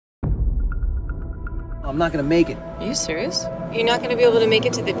I'm not gonna make it. Are you serious? You're not gonna be able to make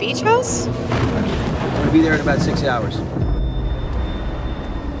it to the beach house? I'm gonna be there in about 6 hours.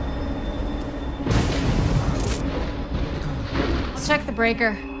 Let's check the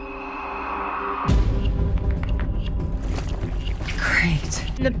breaker. Great.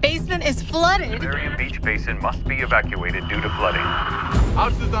 The basement is flooded. The Marion Beach Basin must be evacuated due to flooding.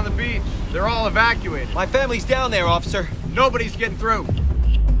 Houses on the beach. They're all evacuated. My family's down there, officer. Nobody's getting through.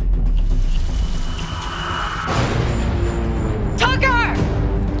 Tucker!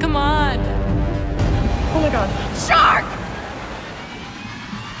 Come on. Oh my God. Shark!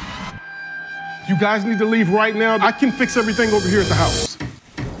 You guys need to leave right now. I can fix everything over here at the house.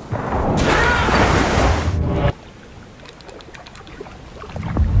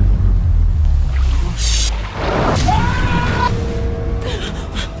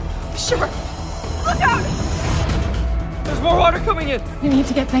 Sure. Look out! There's more water coming in. We need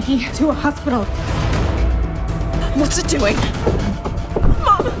to get Becky to a hospital. What's it doing?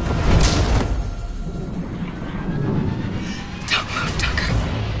 Mom! Don't move, Tucker.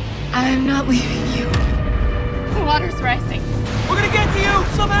 I'm not leaving you. The water's rising. We're gonna get to you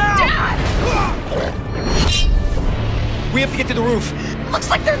somehow. Dad! We have to get to the roof. Looks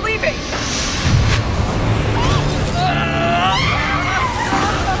like they're leaving.